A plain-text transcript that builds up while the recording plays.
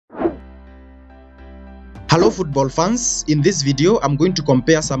Hello football fans, in this video I'm going to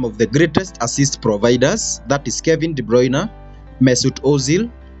compare some of the greatest assist providers, that is Kevin De Bruyne, Mesut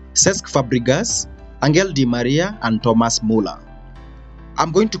Ozil, Cesc Fàbregas, Ángel Di Maria and Thomas Müller.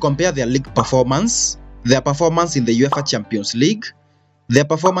 I'm going to compare their league performance, their performance in the UEFA Champions League, their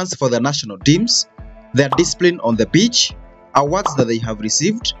performance for their national teams, their discipline on the pitch, awards that they have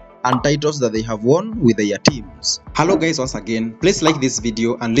received, and titles that they have won with their teams. Hello guys, once again, please like this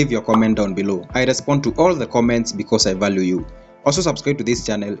video and leave your comment down below. I respond to all the comments because I value you. Also subscribe to this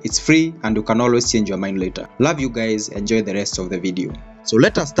channel, it's free and you can always change your mind later. Love you guys, enjoy the rest of the video. So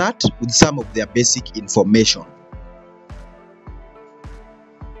let us start with some of their basic information.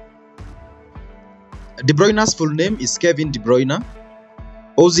 De Bruyne's full name is Kevin De Bruyne.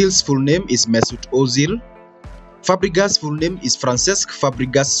 Ozil's full name is Mesut Ozil. Fàbregas' full name is Francesc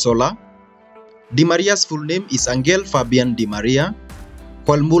Fàbregas Sola. Di Maria's full name is Ángel Fabian Di Maria,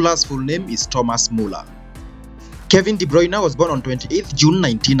 while Müller's full name is Thomas Müller. Kevin De Bruyne was born on 28th June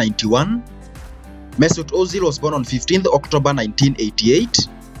 1991. Mesut Ozil was born on 15th October 1988.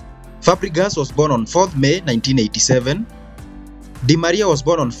 Fàbregas was born on 4th May 1987. Di Maria was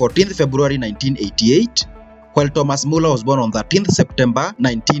born on 14th February 1988, while Thomas Müller was born on 13th September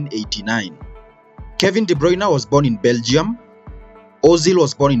 1989. Kevin De Bruyne was born in Belgium. Ozil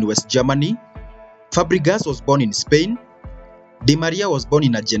was born in West Germany. Fàbregas was born in Spain. Di Maria was born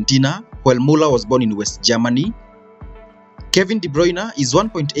in Argentina, while Müller was born in West Germany. Kevin De Bruyne is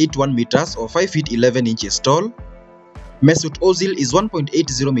 1.81 meters or 5 feet 11 inches tall. Mesut Ozil is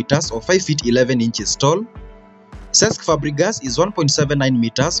 1.80 meters or 5 feet 11 inches tall. Cesc Fàbregas is 1.79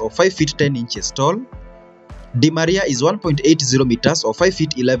 meters or 5 feet 10 inches tall. Di Maria is 1.80 meters or 5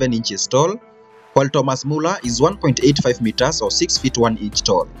 feet 11 inches tall, while Thomas Müller is 1.85 meters or 6 feet 1 inch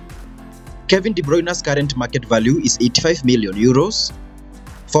tall. Kevin De Bruyne's current market value is 85 million euros.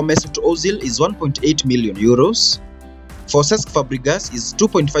 For Mesut Ozil is 1.8 million euros. For Cesc Fàbregas is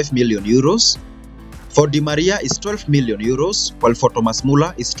 2.5 million euros. For Di Maria is 12 million euros, while for Thomas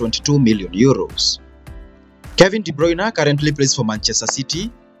Müller is 22 million euros. Kevin De Bruyne currently plays for Manchester City.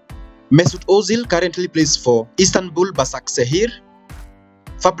 Mesut Ozil currently plays for Istanbul Başakşehir.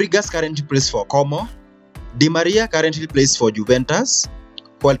 Fàbregas currently plays for Como. Di Maria currently plays for Juventus,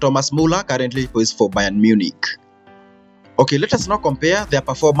 while Thomas Müller currently plays for Bayern Munich. Okay, let us now compare their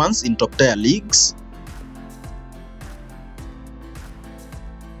performance in top tier leagues.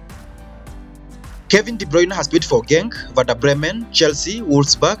 Kevin De Bruyne has played for Genk, Werder Bremen, Chelsea,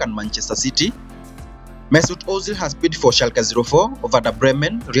 Wolfsburg and Manchester City. Mesut Ozil has played for Schalke 04, Werder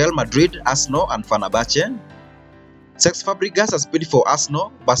Bremen, Real Madrid, Arsenal and Fenerbahce. Cesc Fàbregas has played for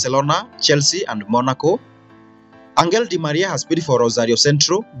Arsenal, Barcelona, Chelsea and Monaco. Ángel Di Maria has played for Rosario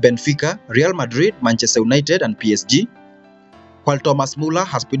Central, Benfica, Real Madrid, Manchester United and PSG, while Thomas Müller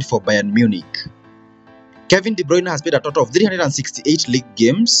has played for Bayern Munich. Kevin De Bruyne has played a total of 368 league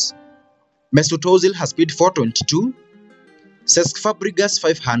games. Mesut Ozil has played 422, Cesc Fàbregas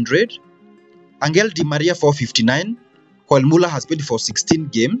 500, Ángel Di Maria 459, while Müller has played for 16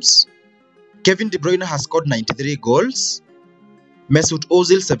 games. Kevin De Bruyne has scored 93 goals, Mesut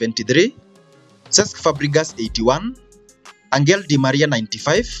Ozil 73, Cesc Fàbregas 81, Ángel Di Maria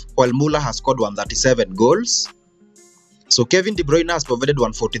 95, while Müller has scored 137 goals. So Kevin De Bruyne has provided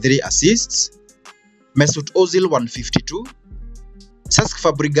 143 assists, Mesut Ozil 152, Cesc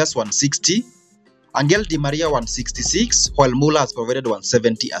Fàbregas 160, Ángel Di Maria 166, while Müller has provided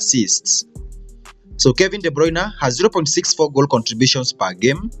 170 assists. So Kevin De Bruyne has 0.64 goal contributions per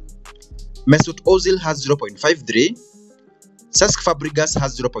game. Mesut Ozil has 0.53, Cesc Fàbregas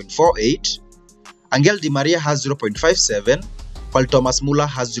has 0.48, Ángel Di Maria has 0.57, while Thomas Müller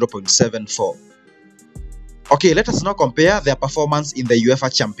has 0.74. Okay, let us now compare their performance in the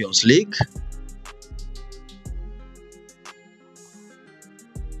UEFA Champions League.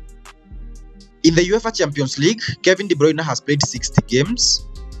 In the UEFA Champions League, Kevin De Bruyne has played 60 games,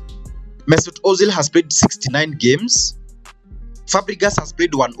 Mesut Ozil has played 69 games, Fàbregas has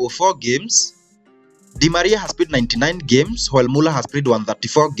played 104 games, Di Maria has played 99 games, while Müller has played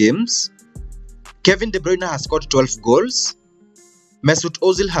 134 games. Kevin De Bruyne has scored 12 goals, Mesut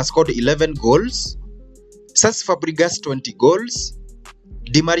Ozil has scored 11 goals, Cesc Fàbregas 20 goals,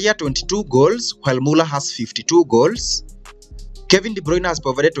 Di Maria 22 goals, while Müller has 52 goals. Kevin De Bruyne has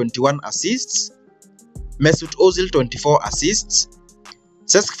provided 21 assists, Mesut Ozil 24 assists,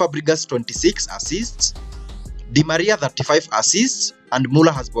 Cesc Fàbregas 26 assists, Di Maria 35 assists, and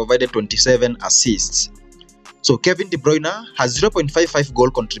Müller has provided 27 assists. So Kevin De Bruyne has 0.55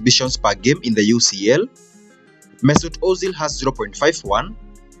 goal contributions per game in the UCL. Mesut Ozil has 0.51,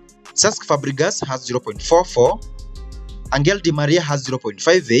 Cesc Fàbregas has 0.44, Ángel Di Maria has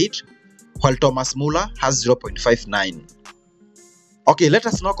 0.58, while Thomas Muller has 0.59. Okay, let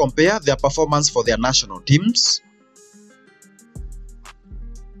us now compare their performance for their national teams.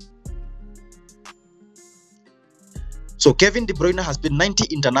 So Kevin De Bruyne has played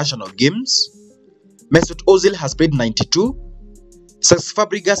 90 international games. Mesut Ozil has played 92. Cesc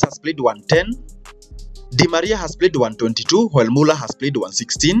Fàbregas has played 110. Di Maria has played 122, while Muller has played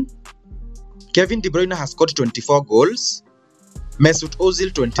 116. Kevin De Bruyne has scored 24 goals. Mesut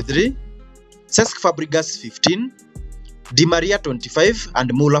Ozil 23. Cesc Fàbregas 15. Di Maria 25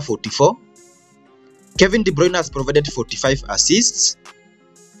 and Muller 44. Kevin De Bruyne has provided 45 assists.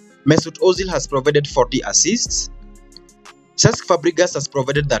 Mesut Ozil has provided 40 assists. Cesc Fàbregas has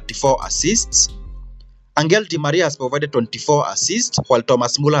provided 34 assists. Ángel Di Maria has provided 24 assists, while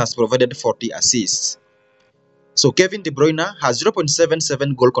Thomas Muller has provided 40 assists. So Kevin De Bruyne has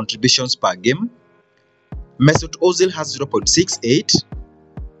 0.77 goal contributions per game. Mesut Ozil has 0.68.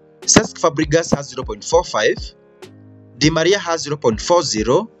 Cesc Fàbregas has 0.45. Di Maria has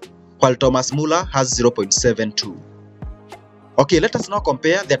 0.40, while Thomas Muller has 0.72. Okay, let us now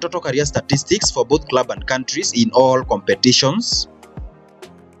compare their total career statistics for both club and countries in all competitions.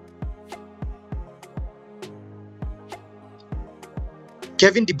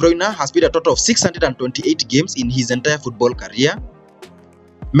 Kevin De Bruyne has played a total of 628 games in his entire football career.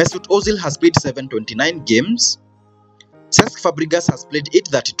 Mesut Ozil has played 729 games. Cesc Fàbregas has played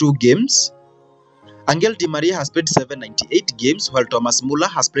 832 games. Ángel Di Maria has played 798 games, while Thomas Muller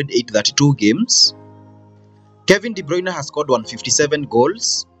has played 832 games. Kevin De Bruyne has scored 157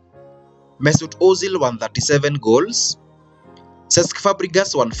 goals. Mesut Ozil 137 goals. Cesc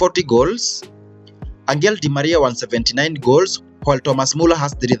Fàbregas 140 goals. Ángel Di Maria 179 goals, while Thomas Muller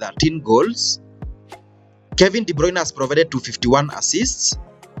has 313 goals. Kevin De Bruyne has provided 251 assists.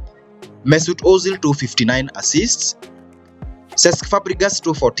 Mesut Ozil 259 assists. Cesc Fàbregas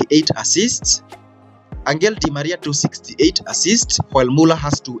 248 assists. Ángel Di Maria 268 assists, while Muller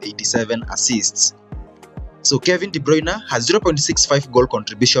has 287 assists. So Kevin De Bruyne has 0.65 goal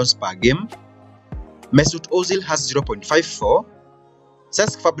contributions per game. Mesut Ozil has 0.54.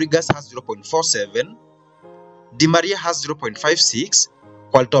 Cesc Fàbregas has 0.47. Di Maria has 0.56,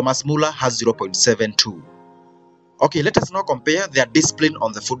 while Thomas Muller has 0.72. Okay, let us now compare their discipline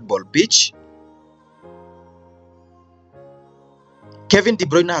on the football pitch. Kevin De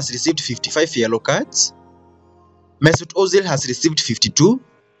Bruyne has received 55 yellow cards. Mesut Ozil has received 52.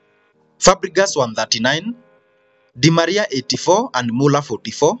 Fàbregas 139. Di Maria 84 and Muller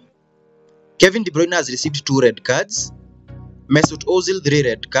 44. Kevin De Bruyne has received 2 red cards. Mesut Ozil 3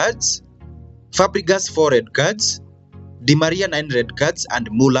 red cards. Fàbregas 4 red cards. Di Maria 9 red cards and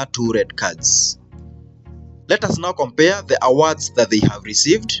Muller 2 red cards. Let us now compare the awards that they have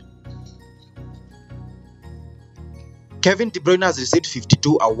received. Kevin De Bruyne has received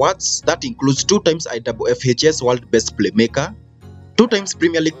 52 awards. That includes 2 times IFFHS World Best Playmaker, 2 times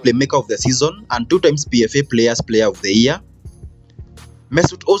Premier League Playmaker of the Season, and 2 times PFA Players Player of the Year.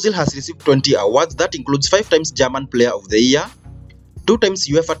 Mesut Ozil has received 20 awards. That includes 5 times German Player of the Year, 2 times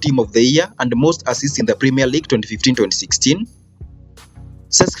UEFA Team of the Year, and most assists in the Premier League 2015-2016.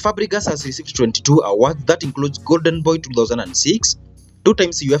 Cesc Fàbregas has received 22 awards. That includes Golden Boy 2006, 2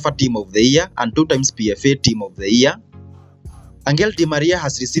 times UEFA Team of the Year, and 2 times PFA Team of the Year. Ángel Di Maria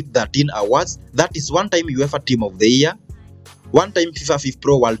has received 13 awards. That is 1 time UEFA Team of the Year, 1 time FIFA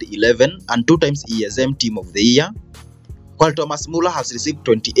FIFPro World 11, and 2 times ESM Team of the Year. While Thomas Muller has received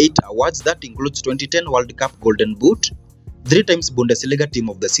 28 awards. That includes 2010 World Cup Golden Boot, 3 times Bundesliga Team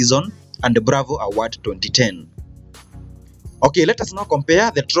of the Season, and the Bravo Award 2010. Okay, let us now compare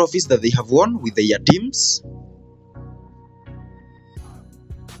the trophies that they have won with their teams.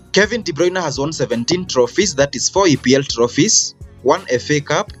 Kevin De Bruyne has won 17 trophies, that is 4 EPL trophies, 1 FA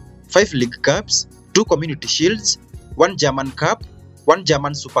Cup, 5 League Cups, 2 Community Shields, 1 German Cup, 1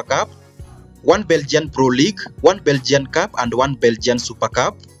 German Super Cup, 1 Belgian Pro League, 1 Belgian Cup, and 1 Belgian Super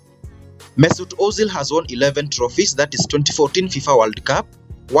Cup. Mesut Ozil has won 11 trophies, that is 2014 FIFA World Cup,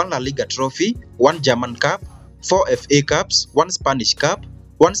 1 La Liga trophy, 1 German Cup, 4 FA Cups, 1 Spanish Cup,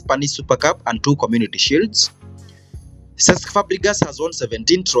 1 Spanish Super Cup, and 2 Community Shields. Cesc Fàbregas has won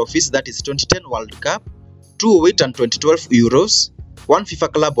 17 trophies, that is 2010 World Cup, 2 08 and 2012 Euros, 1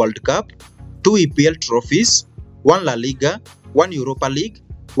 FIFA Club World Cup, 2 EPL trophies, 1 La Liga, 1 Europa League,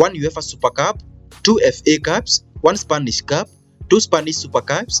 1 UEFA Super Cup, 2 FA Cups, 1 Spanish Cup, 2 Spanish Super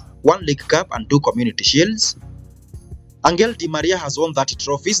Cups, 1 League Cup, and 2 Community Shields. Ángel Di Maria has won 30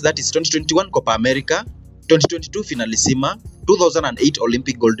 trophies, that is 2021 Copa America, 2022 Finalissima, 2008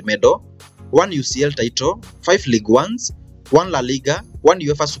 Olympic Gold Medal, 1 UCL title, 5 League Ones, 1 La Liga, 1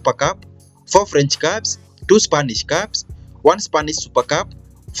 UEFA Super Cup, 4 French Cups, 2 Spanish Cups, 1 Spanish Super Cup,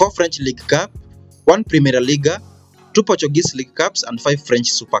 4 French League Cup, 1 Primeira Liga, 2 Portuguese League Cups, and 5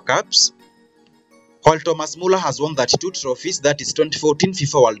 French Super Cups. While Thomas Muller has won 32 trophies, that is 2014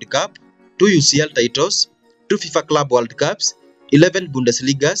 FIFA World Cup, 2 UCL titles, 2 FIFA Club World Cups, 11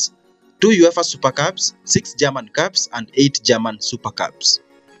 Bundesligas, 2 UEFA Super Cups, 6 German Cups, and 8 German Super Cups.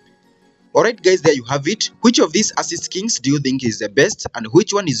 Alright guys, there you have it. Which of these assist kings do you think is the best, and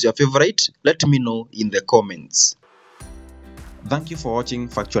which one is your favorite? Let me know in the comments. Thank you for watching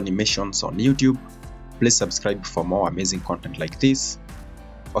Factual Animations on YouTube. Please subscribe for more amazing content like this.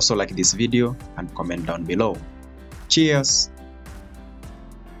 Also like this video and comment down below. Cheers!